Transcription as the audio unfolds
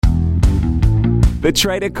The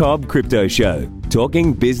Trader Cobb Crypto Show,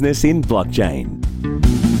 talking business in blockchain.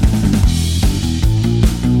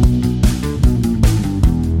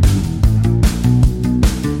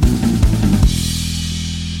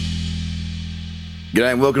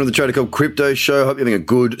 G'day and welcome to the Trader Cobb Crypto Show. Hope you're having a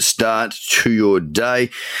good start to your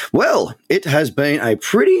day. Well, it has been a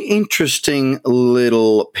pretty interesting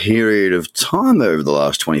little period of time over the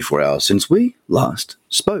last 24 hours since we last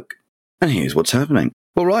spoke. And here's what's happening.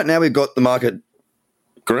 Well, right now we've got the market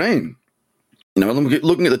green. You know,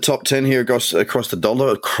 looking at the top 10 here across the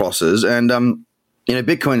dollar crosses, and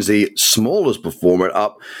Bitcoin's the smallest performer,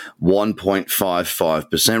 up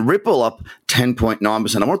 1.55%. Ripple up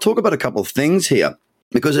 10.9%. I want to talk about a couple of things here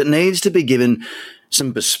because it needs to be given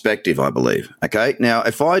some perspective, I believe. Okay, now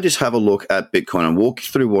if I just have a look at Bitcoin and walk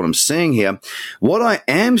you through what I'm seeing here, what I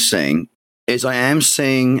am seeing is a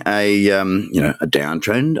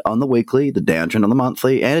downtrend on the weekly, the downtrend on the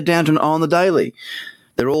monthly, and a downtrend on the daily.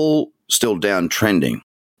 They're all still downtrending.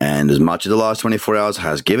 And as much as the last 24 hours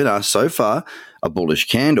has given us so far a bullish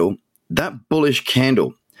candle, that bullish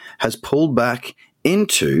candle has pulled back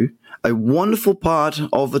into a wonderful part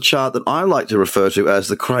of the chart that I like to refer to as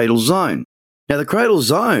the cradle zone. Now, the cradle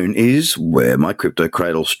zone is where my Crypto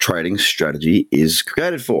Cradles trading strategy is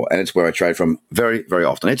created for, and it's where I trade from very, very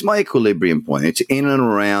often. It's my equilibrium point. It's in and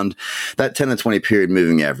around that 10 to 20 period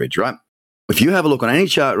moving average, right? If you have a look on any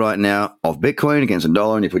chart right now of Bitcoin against a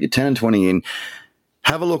dollar and you put your 10 and 20 in,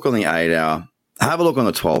 have a look on the 8 hour, have a look on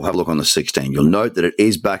the 12, have a look on the 16. You'll note that it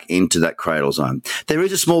is back into that cradle zone. There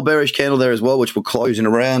is a small bearish candle there as well, which will close in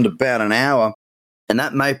around about an hour, and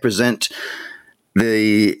that may present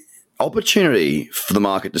the opportunity for the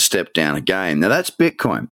market to step down again. Now, that's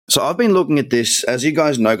Bitcoin. So I've been looking at this, as you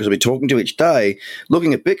guys know, because I've been talking to each day,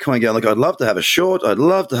 looking at Bitcoin going, look, I'd love to have a short, I'd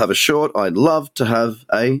love to have a short, I'd love to have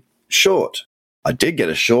a short. I did get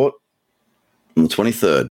a short on the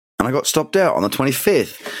 23rd, and I got stopped out on the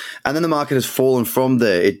 25th. And then the market has fallen from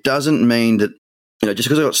there. It doesn't mean that, just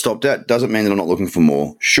because I got stopped out doesn't mean that I'm not looking for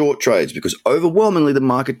more short trades, because overwhelmingly the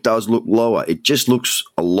market does look lower. It just looks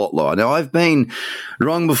a lot lower. Now, I've been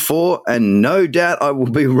wrong before, and no doubt I will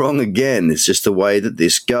be wrong again. It's just the way that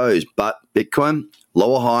this goes. But Bitcoin,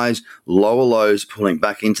 lower highs, lower lows, pulling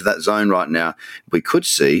back into that zone right now. We could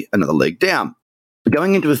see another leg down.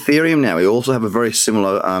 Going into Ethereum now, we also have a very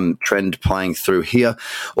similar trend playing through here.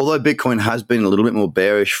 Although Bitcoin has been a little bit more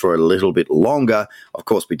bearish for a little bit longer, of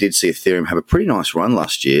course, we did see Ethereum have a pretty nice run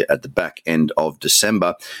last year at the back end of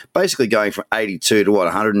December, basically going from 82 to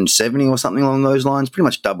 170 or something along those lines, pretty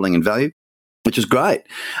much doubling in value, which is great.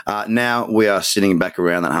 Now we are sitting back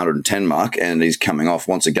around that 110 mark, and it is coming off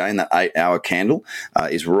once again. That 8 hour candle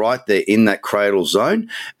is right there in that cradle zone,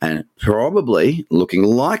 and probably looking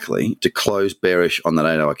likely to close bearish on that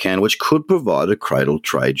 8 hour candle, which could provide a cradle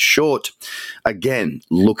trade short. Again,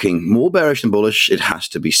 looking more bearish than bullish, it has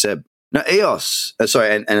to be said. Now, and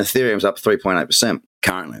Ethereum's up 3.8%.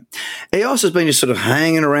 Currently, EOS has been just sort of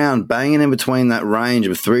hanging around, banging in between that range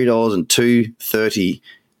of $3 and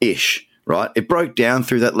 $2.30-ish. Right, it broke down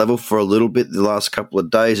through that level for a little bit the last couple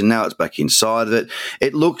of days, and now it's back inside of it.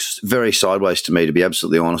 It looks very sideways to me, to be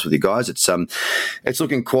absolutely honest with you guys. It's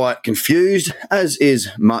looking quite confused, as is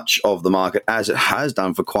much of the market, as it has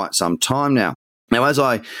done for quite some time now. Now, as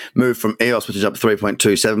I move from EOS, which is up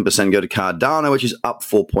 3.27%, go to Cardano, which is up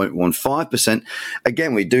 4.15%,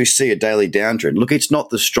 again, we do see a daily downtrend. Look, it's not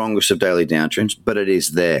the strongest of daily downtrends, but it is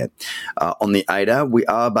there. On the 8 hour, we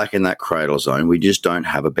are back in that cradle zone. We just don't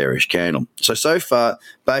have a bearish candle. So far,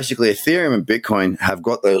 basically, Ethereum and Bitcoin have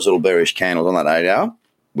got those little bearish candles on that 8 hour,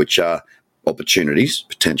 which are opportunities,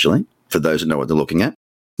 potentially, for those that know what they're looking at.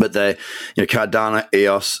 But they, Cardano,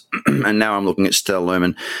 EOS, and now I'm looking at Stellar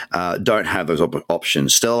Lumen, don't have those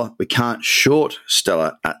options. Stellar, we can't short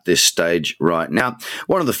Stellar at this stage right now.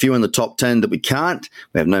 One of the few in the top 10 that we can't.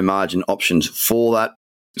 We have no margin options for that,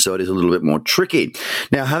 so it is a little bit more tricky.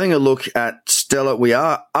 Now, having a look at Stellar, we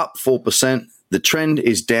are up 4%. The trend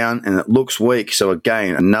is down and it looks weak. So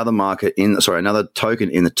again, another token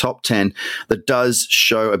in the top 10 that does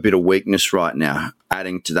show a bit of weakness right now,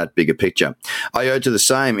 adding to that bigger picture. IOTA the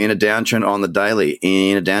same, in a downtrend on the daily,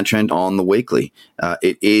 in a downtrend on the weekly.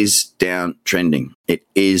 It is downtrending. It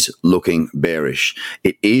is looking bearish.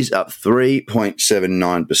 It is up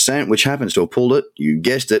 3.79%, which happens to have pulled it, you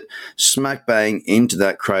guessed it, smack bang into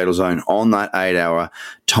that cradle zone on that 8 hour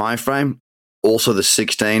time frame. Also the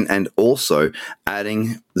 16, and also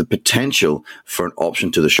adding the potential for an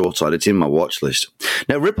option to the short side. It's in my watch list.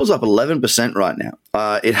 Now, Ripple's up 11% right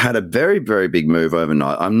now. It had a very, very big move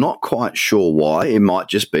overnight. I'm not quite sure why. It might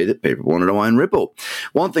just be that people wanted to own Ripple.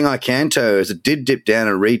 One thing I can tell you is it did dip down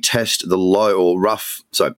and retest the low or rough,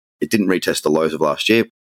 so it didn't retest the lows of last year.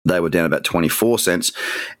 They were down about 24 cents.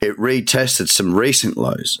 It retested some recent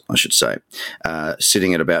lows, I should say,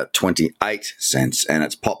 sitting at about 28 cents, and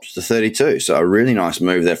it's popped to 32. So a really nice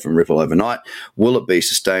move there from Ripple overnight. Will it be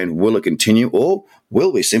sustained? Will it continue? Or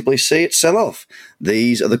will we simply see it sell off?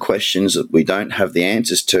 These are the questions that we don't have the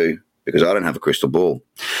answers to, because I don't have a crystal ball.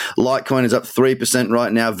 Litecoin is up 3%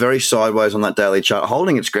 right now, very sideways on that daily chart,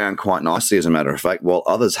 holding its ground quite nicely, as a matter of fact, while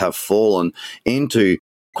others have fallen into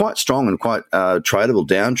quite strong and quite tradable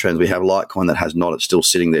downtrends. We have Litecoin that has not. It's still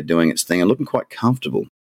sitting there doing its thing and looking quite comfortable.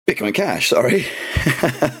 Bitcoin Cash, sorry.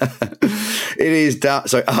 It is down,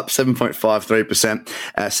 so up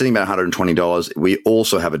 7.53%, sitting about $120. We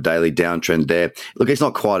also have a daily downtrend there. Look, it's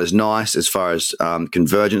not quite as nice as far as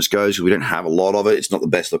convergence goes. We don't have a lot of it. It's not the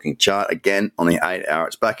best looking chart. Again, on the 8 hour,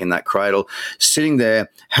 it's back in that cradle, sitting there,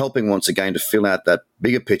 helping once again to fill out that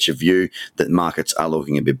bigger picture view that markets are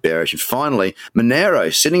looking a bit bearish. And finally,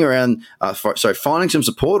 Monero sitting around, finding some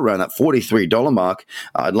support around that $43 mark.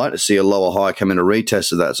 I'd like to see a lower high come in a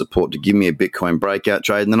retest of that support to give me a Bitcoin breakout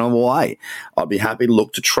trade, and then I'm away. I'd be happy to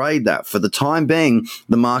look to trade that. For the time being,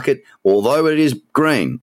 the market, although it is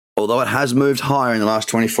green, although it has moved higher in the last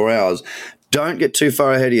 24 hours, don't get too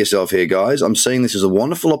far ahead of yourself here, guys. I'm seeing this as a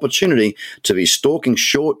wonderful opportunity to be stalking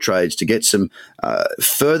short trades to get some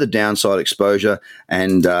further downside exposure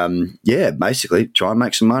and, basically try and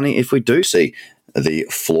make some money if we do see the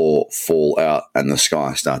floor fall out and the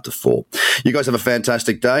sky start to fall. You guys have a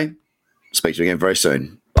fantastic day. Speak to you again very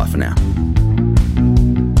soon. Bye for now.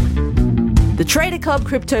 The Trader Cobb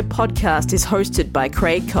Crypto Podcast is hosted by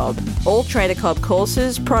Craig Cobb. All Trader Cobb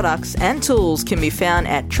courses, products, and tools can be found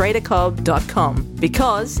at tradercobb.com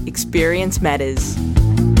because experience matters.